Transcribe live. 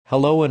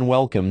Hello and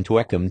welcome to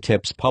Ecom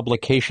Tips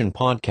Publication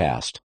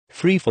Podcast,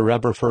 free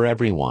forever for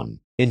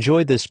everyone.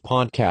 Enjoy this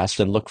podcast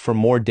and look for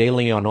more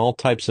daily on all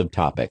types of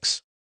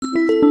topics.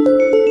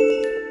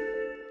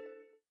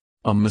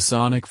 A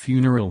Masonic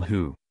funeral: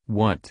 who,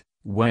 what,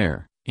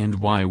 where, and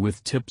why,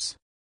 with tips.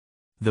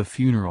 The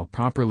funeral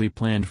properly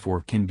planned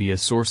for can be a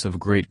source of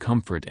great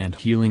comfort and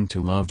healing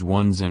to loved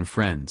ones and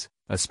friends,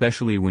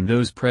 especially when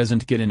those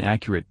present get an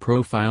accurate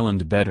profile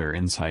and better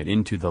insight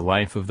into the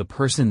life of the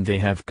person they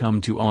have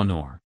come to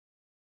honor.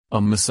 A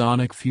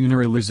Masonic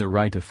funeral is a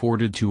rite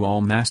afforded to all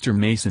Master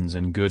Masons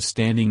in good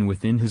standing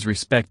within his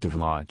respective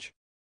lodge.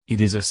 It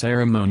is a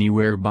ceremony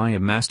whereby a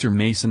Master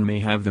Mason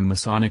may have the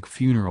Masonic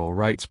funeral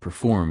rites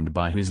performed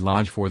by his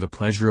lodge for the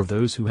pleasure of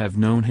those who have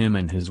known him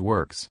and his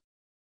works.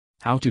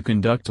 How to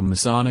conduct a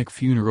Masonic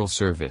funeral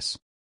service.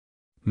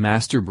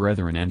 Master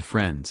brethren and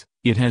friends,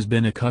 it has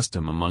been a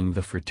custom among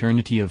the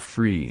fraternity of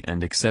free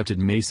and accepted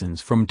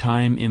Masons from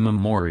time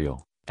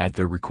immemorial, at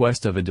the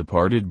request of a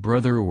departed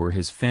brother or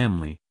his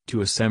family, to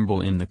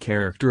assemble in the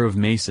character of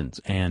Masons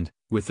and,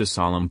 with the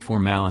solemn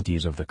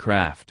formalities of the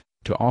craft,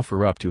 to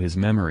offer up to his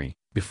memory,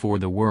 before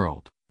the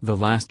world, the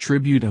last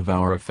tribute of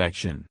our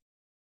affection.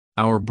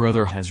 Our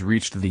brother has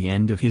reached the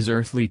end of his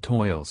earthly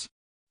toils.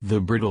 The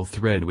brittle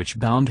thread which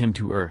bound him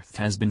to earth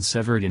has been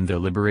severed and the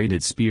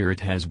liberated spirit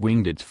has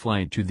winged its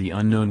flight to the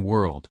unknown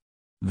world.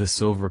 The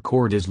silver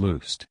cord is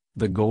loosed,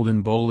 the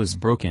golden bowl is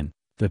broken,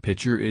 the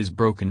pitcher is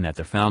broken at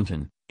the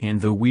fountain,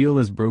 and the wheel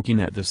is broken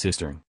at the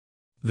cistern.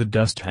 The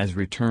dust has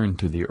returned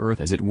to the earth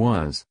as it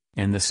was,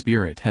 and the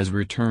spirit has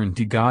returned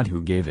to God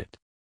who gave it.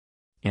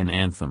 An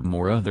anthem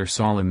or other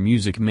solemn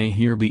music may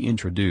here be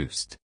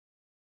introduced.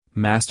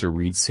 Master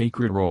reads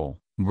sacred roll.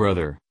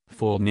 Brother,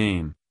 full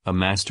name, a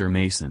Master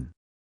Mason.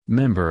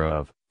 Member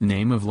of,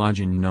 name of lodge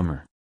and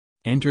number.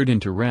 Entered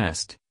into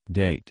rest,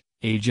 date,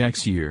 age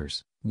X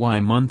years, Y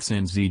months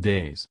and Z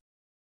days.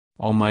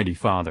 Almighty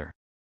Father,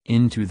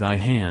 into thy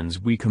hands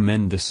we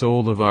commend the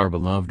soul of our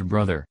beloved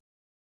brother.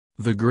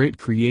 The great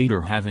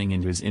Creator, having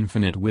in his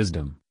infinite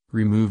wisdom,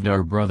 removed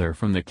our brother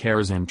from the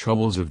cares and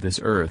troubles of this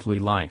earthly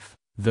life,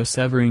 thus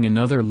severing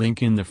another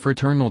link in the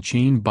fraternal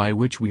chain by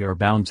which we are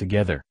bound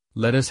together,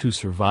 let us who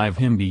survive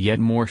him be yet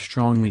more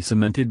strongly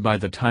cemented by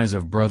the ties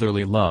of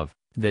brotherly love,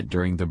 that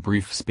during the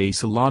brief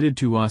space allotted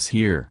to us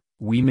here,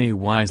 we may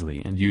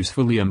wisely and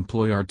usefully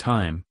employ our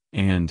time,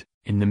 and,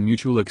 in the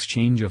mutual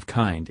exchange of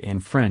kind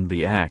and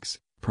friendly acts,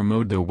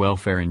 promote the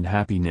welfare and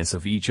happiness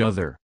of each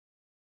other.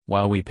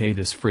 While we pay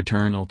this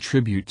fraternal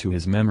tribute to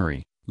his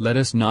memory, let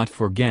us not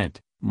forget,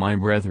 my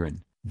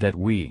brethren, that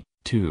we,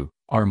 too,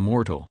 are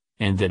mortal,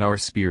 and that our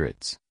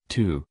spirits,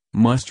 too,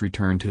 must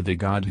return to the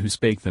God who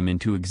spake them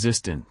into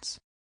existence.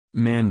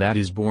 Man that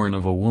is born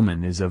of a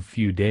woman is of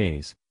few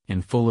days,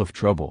 and full of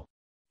trouble.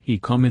 He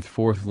cometh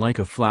forth like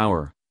a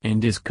flower,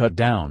 and is cut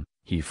down,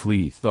 he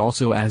fleeth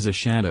also as a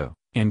shadow,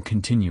 and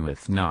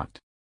continueth not.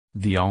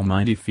 The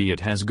Almighty fiat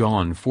has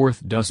gone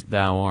forth, dust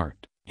thou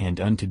art, and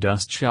unto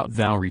dust shalt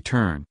thou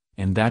return,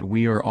 and that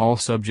we are all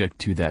subject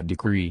to that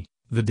decree,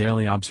 the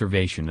daily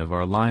observation of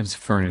our lives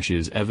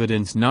furnishes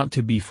evidence not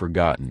to be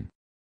forgotten.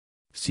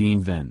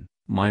 Seeing then,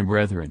 my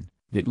brethren,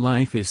 that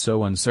life is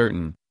so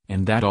uncertain,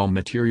 and that all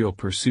material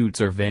pursuits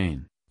are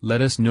vain,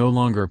 let us no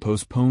longer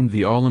postpone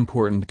the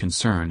all-important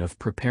concern of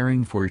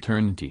preparing for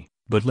eternity,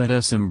 but let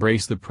us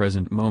embrace the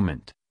present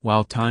moment,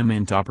 while time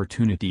and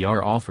opportunity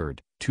are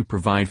offered, to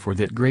provide for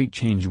that great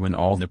change when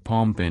all the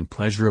pomp and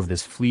pleasure of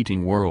this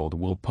fleeting world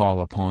will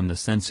pall upon the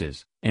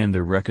senses, and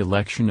the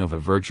recollection of a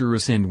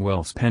virtuous and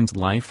well-spent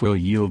life will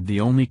yield the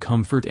only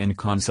comfort and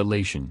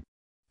consolation.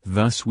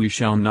 Thus we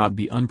shall not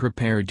be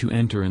unprepared to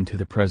enter into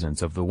the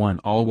presence of the one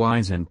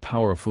all-wise and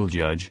powerful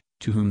Judge,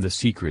 to whom the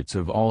secrets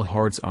of all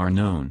hearts are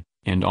known,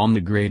 and on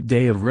the great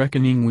day of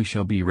reckoning we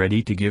shall be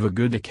ready to give a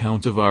good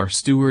account of our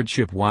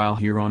stewardship while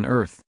here on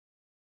earth.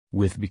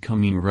 With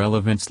becoming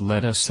relevance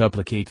let us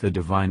supplicate the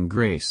divine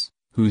grace,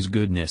 whose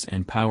goodness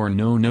and power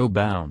know no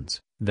bounds,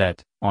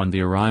 that, on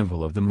the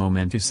arrival of the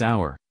momentous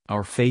hour,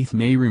 our faith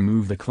may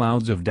remove the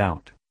clouds of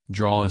doubt,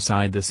 draw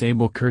aside the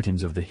sable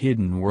curtains of the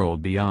hidden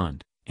world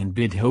beyond, and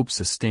bid hope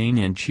sustain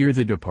and cheer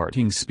the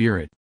departing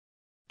spirit.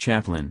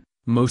 Chaplain,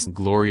 most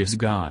glorious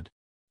God,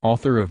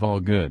 author of all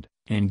good,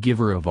 and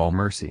giver of all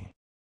mercy,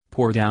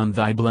 pour down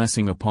thy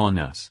blessing upon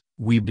us,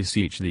 we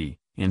beseech thee,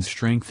 and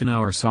strengthen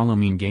our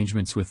solemn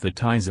engagements with the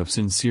ties of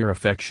sincere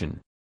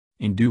affection.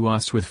 Endue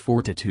us with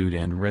fortitude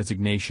and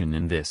resignation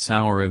in this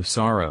hour of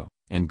sorrow,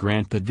 and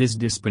grant that this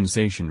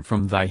dispensation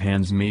from thy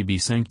hands may be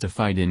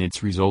sanctified in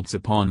its results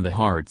upon the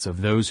hearts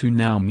of those who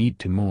now meet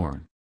to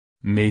mourn.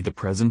 May the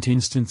present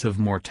instance of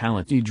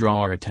mortality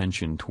draw our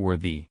attention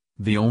toward thee,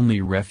 the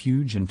only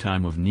refuge in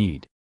time of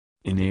need.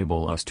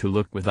 Enable us to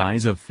look with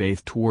eyes of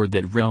faith toward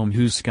that realm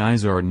whose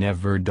skies are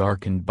never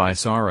darkened by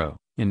sorrow,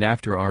 and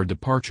after our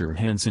departure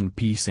hence in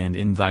peace and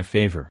in thy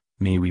favor,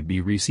 may we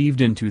be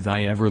received into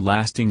thy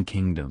everlasting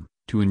kingdom,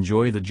 to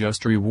enjoy the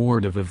just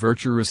reward of a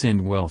virtuous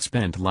and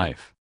well-spent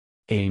life.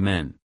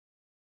 Amen.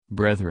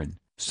 Brethren,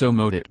 so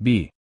mote it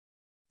be.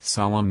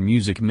 Solemn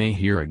music may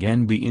here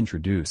again be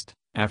introduced.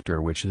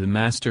 after which the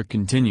Master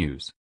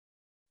continues.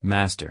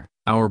 Master,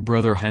 our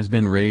brother has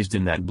been raised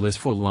in that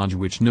blissful lodge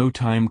which no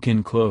time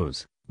can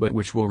close, but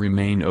which will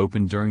remain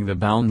open during the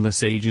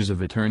boundless ages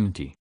of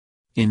eternity.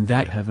 In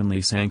that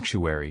heavenly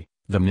sanctuary,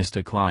 the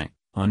mystic light,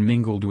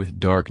 unmingled with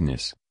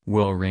darkness,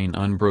 will reign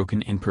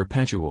unbroken and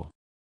perpetual.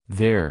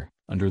 There,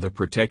 under the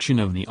protection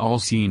of the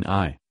all-seeing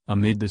eye,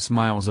 amid the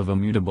smiles of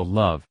immutable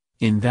love,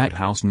 in that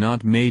house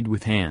not made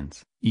with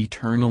hands,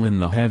 eternal in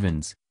the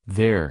heavens,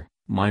 there,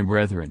 my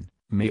brethren,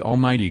 may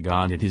Almighty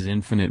God at His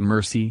infinite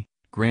mercy,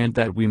 grant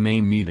that we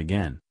may meet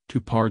again,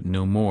 to part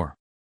no more.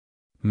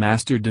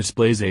 Master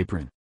displays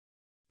apron.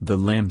 The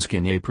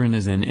lambskin apron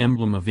is an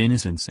emblem of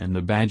innocence and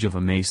the badge of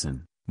a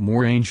Mason,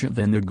 more ancient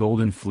than the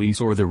golden fleece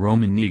or the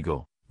Roman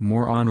eagle,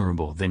 more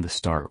honorable than the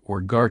star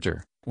or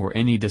garter, or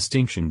any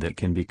distinction that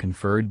can be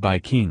conferred by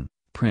king,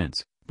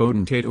 prince,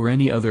 potentate or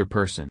any other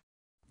person.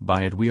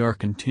 By it we are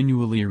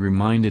continually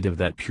reminded of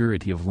that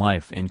purity of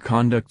life and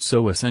conduct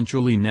so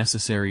essentially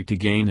necessary to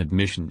gain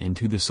admission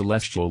into the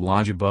celestial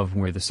lodge above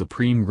where the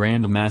Supreme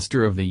Grand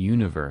Master of the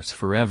universe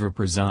forever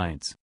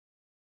presides.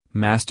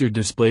 Master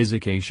displays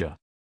acacia.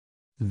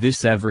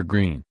 This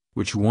evergreen,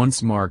 which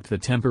once marked the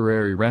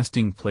temporary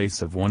resting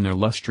place of one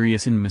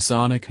illustrious in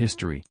Masonic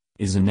history,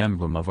 is an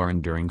emblem of our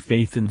enduring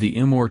faith in the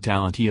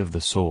immortality of the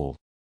soul.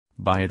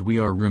 By it we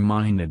are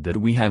reminded that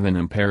we have an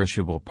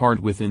imperishable part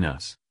within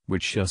us,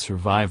 which shall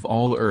survive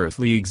all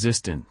earthly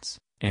existence,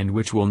 and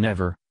which will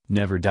never,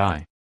 never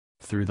die.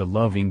 Through the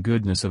loving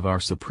goodness of our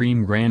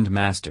Supreme Grand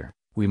Master,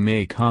 we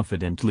may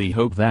confidently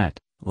hope that,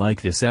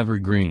 like this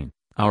evergreen,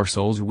 our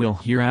souls will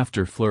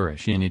hereafter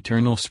flourish in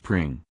eternal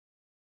spring.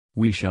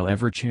 We shall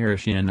ever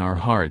cherish in our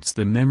hearts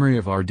the memory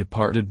of our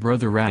departed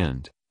brother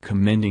and,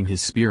 commending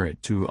his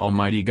spirit to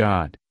Almighty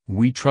God,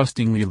 we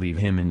trustingly leave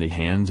him in the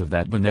hands of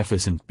that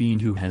beneficent being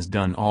who has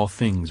done all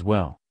things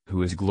well,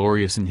 who is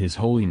glorious in his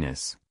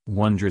holiness,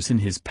 wondrous in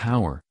his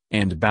power,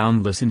 and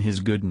boundless in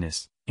his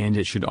goodness, and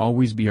it should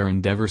always be our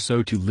endeavor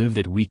so to live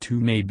that we too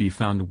may be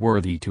found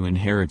worthy to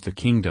inherit the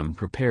kingdom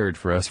prepared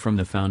for us from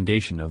the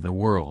foundation of the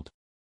world.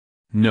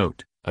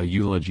 Note: a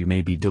eulogy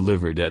may be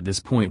delivered at this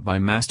point by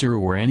Master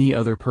or any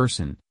other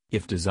person,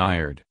 if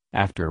desired,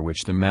 after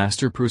which the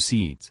Master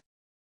proceeds.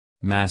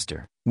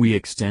 Master, we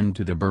extend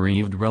to the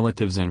bereaved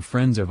relatives and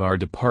friends of our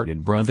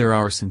departed brother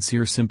our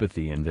sincere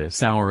sympathy in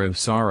this hour of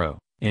sorrow,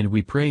 and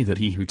we pray that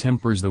He who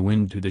tempers the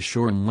wind to the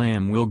shorn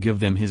lamb will give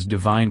them His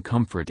divine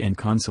comfort and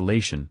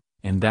consolation,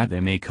 and that they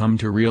may come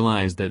to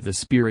realize that the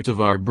spirit of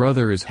our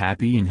brother is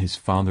happy in his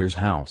Father's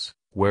house,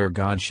 where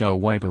God shall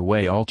wipe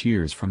away all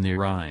tears from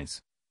their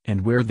eyes,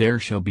 and where there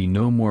shall be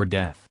no more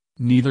death,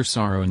 neither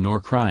sorrow nor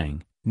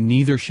crying,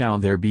 neither shall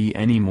there be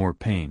any more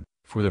pain,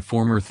 for the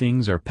former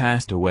things are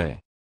passed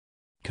away.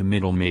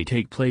 Committal may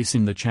take place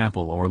in the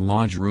chapel or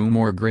lodge room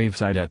or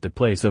graveside at the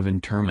place of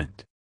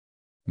interment.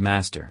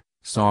 Master,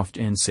 soft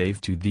and safe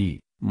to thee,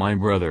 my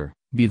brother,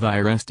 be thy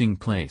resting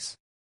place.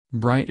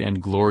 Bright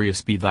and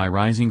glorious be thy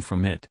rising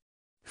from it.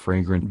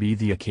 Fragrant be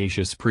the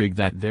acacia sprig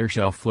that there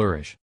shall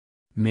flourish.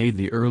 May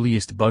the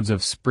earliest buds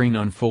of spring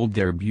unfold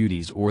their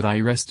beauties o'er thy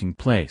resting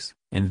place,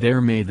 and there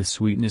may the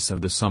sweetness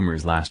of the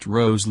summer's last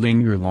rose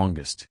linger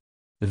longest.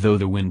 Though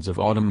the winds of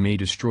autumn may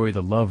destroy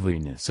the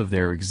loveliness of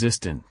their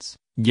existence,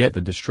 yet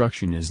the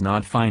destruction is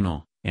not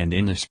final, and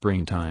in the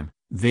springtime,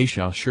 they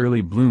shall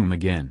surely bloom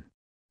again.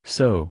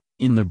 So,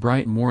 in the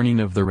bright morning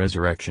of the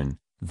resurrection,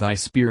 thy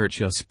spirit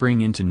shall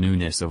spring into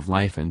newness of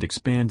life and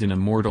expand in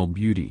immortal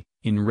beauty,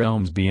 in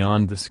realms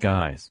beyond the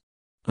skies.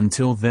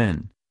 Until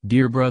then,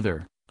 dear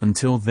brother,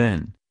 until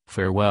then,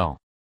 farewell.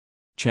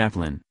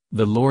 Chaplain,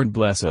 the Lord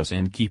bless us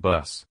and keep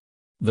us.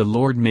 The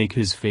Lord make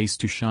His face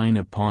to shine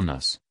upon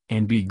us,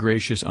 and be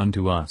gracious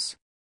unto us.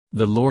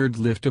 The Lord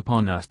lift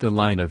upon us the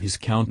light of His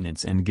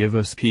countenance and give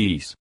us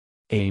peace.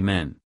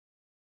 Amen.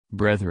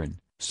 Brethren,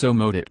 so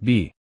mote it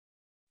be.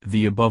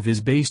 The above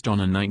is based on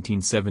a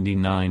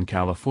 1979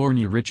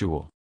 California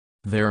ritual.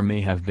 There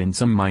may have been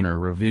some minor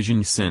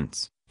revisions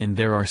since, and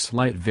there are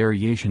slight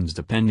variations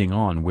depending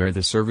on where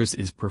the service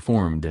is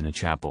performed in a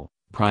chapel,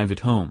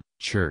 private home,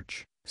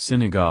 church,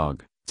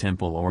 synagogue,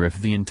 temple, or if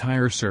the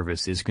entire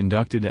service is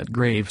conducted at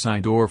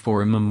graveside or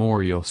for a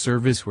memorial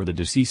service where the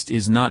deceased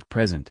is not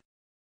present.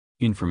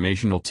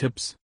 Informational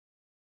tips.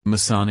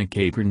 Masonic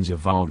aprons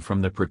evolved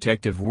from the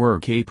protective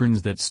work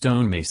aprons that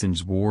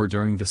stonemasons wore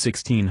during the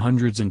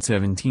 1600s and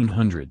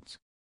 1700s.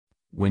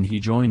 When he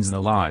joins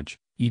the lodge,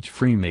 each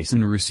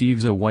Freemason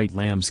receives a white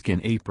lambskin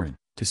apron,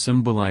 to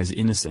symbolize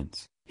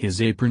innocence.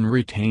 His apron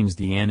retains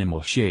the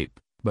animal shape,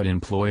 but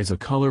employs a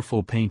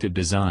colorful painted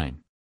design.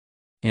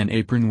 An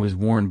apron was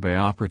worn by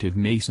operative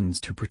Masons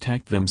to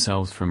protect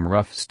themselves from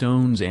rough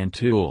stones and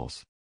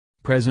tools.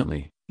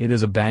 Presently, it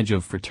is a badge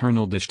of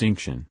fraternal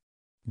distinction.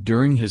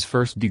 During his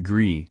first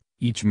degree,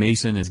 each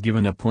Mason is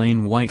given a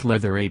plain white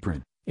leather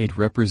apron. It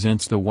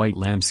represents the white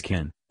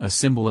lambskin, a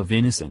symbol of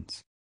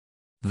innocence.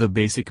 The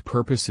basic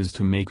purpose is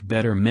to make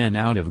better men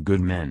out of good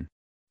men.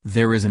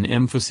 There is an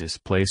emphasis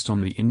placed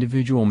on the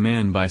individual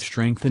man by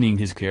strengthening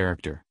his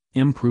character,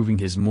 improving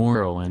his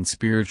moral and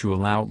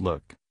spiritual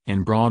outlook,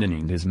 and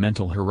broadening his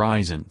mental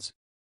horizons.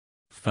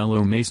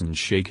 Fellow Masons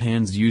shake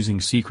hands using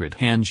secret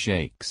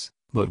handshakes,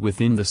 but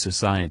within the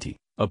society,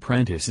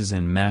 apprentices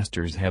and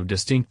masters have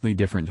distinctly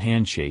different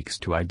handshakes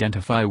to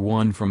identify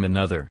one from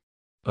another.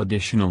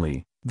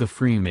 Additionally, the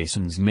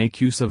Freemasons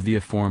make use of the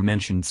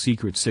aforementioned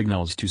secret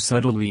signals to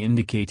subtly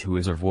indicate who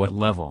is of what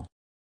level.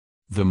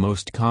 The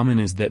most common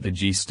is that the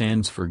G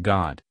stands for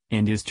God,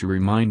 and is to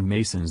remind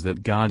Masons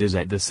that God is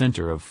at the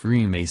center of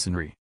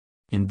Freemasonry.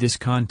 In this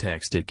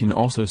context it can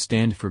also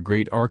stand for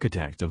Great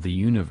Architect of the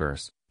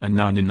Universe, a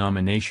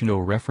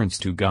non-denominational reference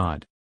to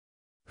God.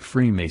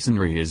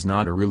 Freemasonry is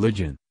not a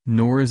religion,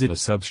 nor is it a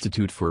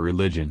substitute for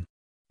religion.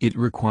 It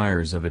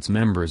requires of its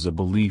members a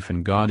belief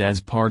in God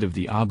as part of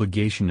the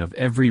obligation of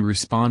every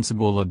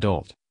responsible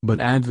adult, but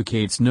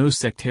advocates no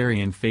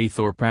sectarian faith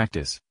or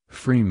practice.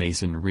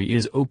 Freemasonry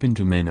is open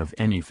to men of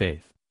any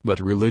faith, but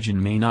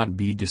religion may not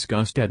be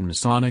discussed at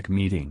Masonic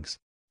meetings.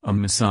 A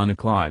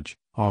Masonic lodge,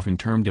 often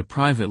termed a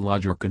private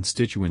lodge or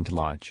constituent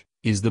lodge,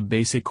 is the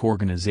basic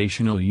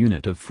organizational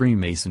unit of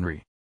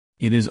Freemasonry.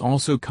 It is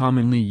also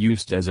commonly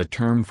used as a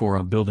term for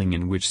a building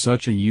in which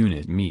such a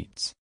unit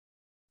meets.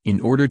 In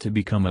order to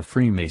become a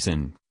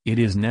Freemason, it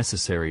is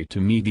necessary to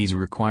meet these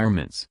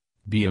requirements: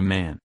 be a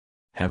man,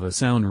 have a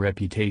sound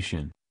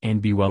reputation,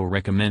 and be well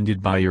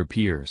recommended by your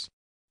peers.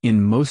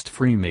 In most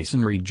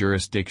Freemasonry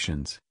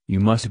jurisdictions,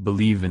 you must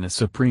believe in a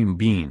supreme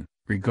being,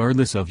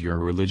 regardless of your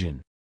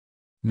religion.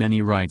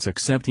 Many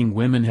rights-accepting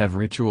women have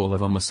ritual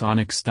of a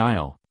Masonic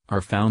style,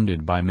 are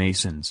founded by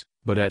Masons,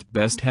 but at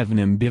best have an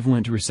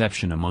ambivalent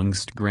reception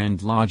amongst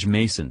Grand Lodge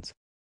Masons.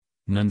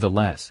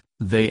 Nonetheless,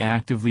 they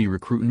actively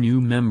recruit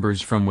new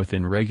members from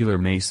within regular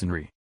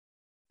Masonry.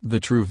 The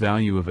true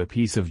value of a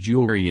piece of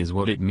jewelry is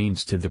what it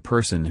means to the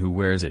person who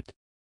wears it.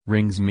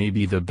 Rings may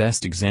be the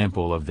best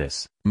example of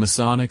this.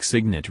 Masonic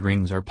signet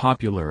rings are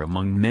popular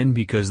among men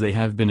because they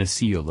have been a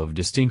seal of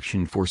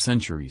distinction for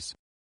centuries.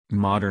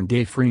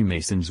 Modern-day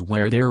Freemasons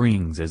wear their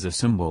rings as a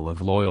symbol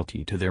of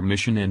loyalty to their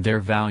mission and their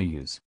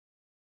values.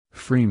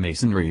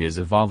 Freemasonry is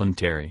a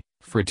voluntary,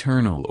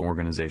 fraternal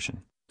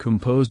organization,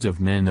 composed of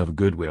men of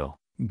goodwill,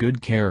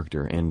 good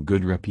character and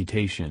good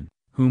reputation,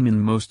 whom in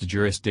most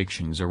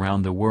jurisdictions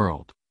around the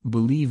world,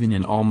 believe in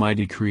an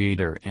almighty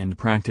creator and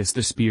practice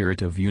the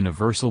spirit of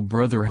universal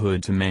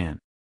brotherhood to man.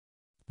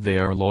 They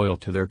are loyal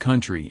to their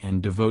country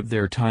and devote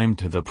their time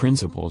to the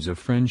principles of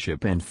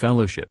friendship and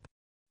fellowship.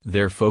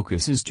 Their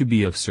focus is to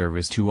be of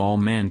service to all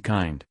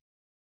mankind.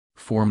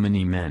 For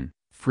many men,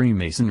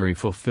 Freemasonry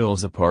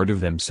fulfills a part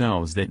of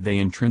themselves that they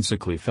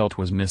intrinsically felt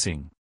was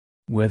missing.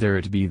 Whether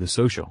it be the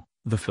social,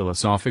 the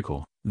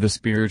philosophical, the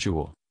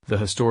spiritual, the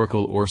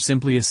historical, or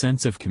simply a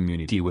sense of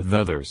community with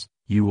others,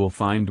 you will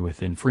find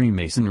within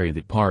Freemasonry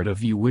that part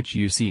of you which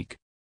you seek.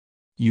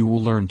 You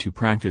will learn to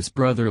practice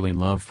brotherly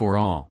love for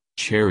all,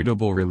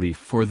 charitable relief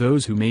for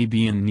those who may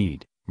be in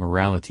need,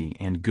 morality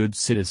and good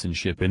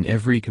citizenship in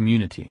every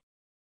community.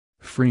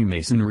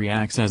 Freemasonry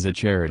acts as a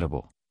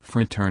charitable,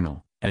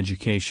 fraternal,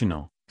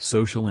 educational,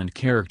 social and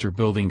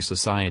character-building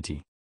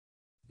society.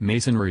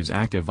 Masonry's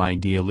active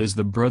ideal is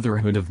the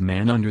brotherhood of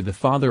man under the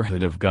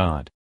fatherhood of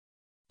God.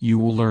 You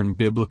will learn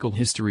biblical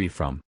history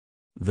from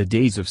the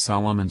days of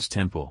Solomon's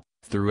Temple,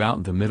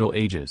 throughout the Middle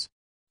Ages.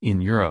 In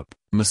Europe,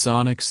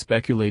 Masonic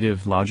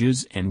speculative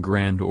lodges and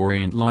Grand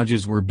Orient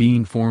lodges were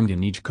being formed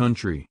in each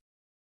country.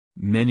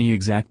 Many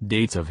exact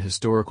dates of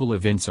historical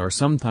events are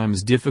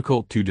sometimes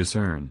difficult to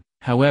discern,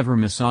 however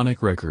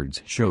Masonic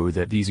records show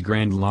that these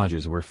Grand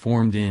Lodges were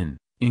formed in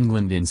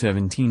England in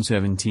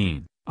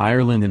 1717,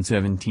 Ireland in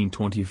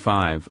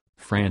 1725,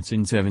 France in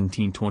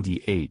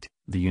 1728,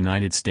 the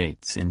United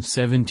States in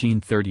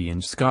 1730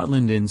 and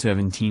Scotland in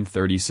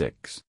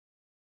 1736.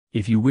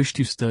 If you wish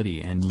to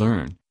study and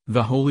learn,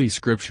 the Holy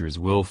Scriptures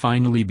will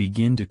finally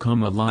begin to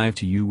come alive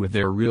to you with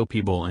their real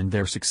people and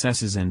their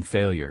successes and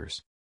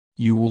failures.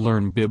 You will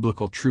learn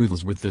biblical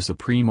truths with the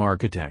Supreme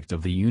Architect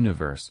of the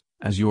Universe,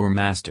 as your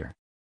master.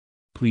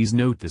 Please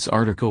note this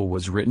article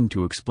was written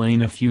to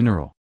explain a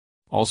funeral.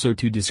 Also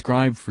to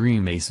describe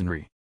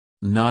Freemasonry.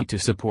 Not to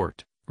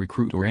support,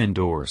 recruit or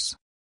endorse.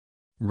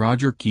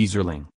 Roger Kieserling.